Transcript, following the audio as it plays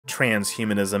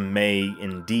Transhumanism may,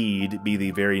 indeed, be the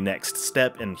very next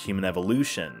step in human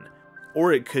evolution,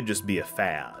 or it could just be a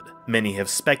fad. Many have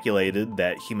speculated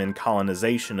that human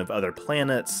colonization of other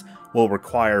planets will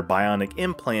require bionic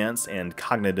implants and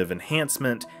cognitive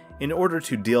enhancement in order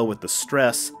to deal with the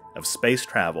stress of space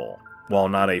travel. While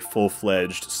not a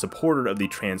full-fledged supporter of the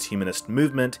transhumanist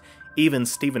movement, even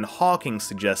Stephen Hawking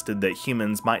suggested that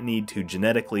humans might need to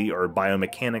genetically or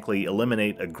biomechanically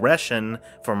eliminate aggression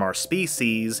from our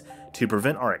species to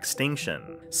prevent our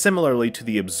extinction, similarly to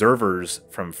the observers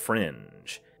from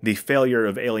Fringe. The failure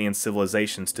of alien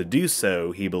civilizations to do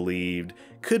so, he believed,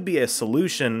 could be a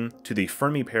solution to the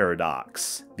Fermi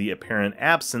paradox, the apparent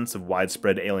absence of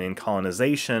widespread alien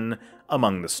colonization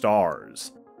among the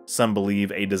stars. Some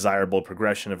believe a desirable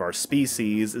progression of our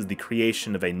species is the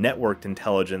creation of a networked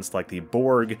intelligence like the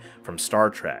Borg from Star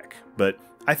Trek, but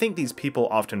I think these people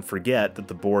often forget that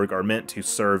the Borg are meant to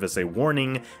serve as a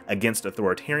warning against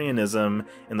authoritarianism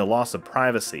and the loss of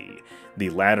privacy, the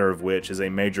latter of which is a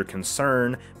major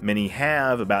concern many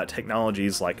have about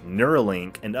technologies like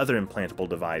Neuralink and other implantable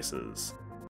devices.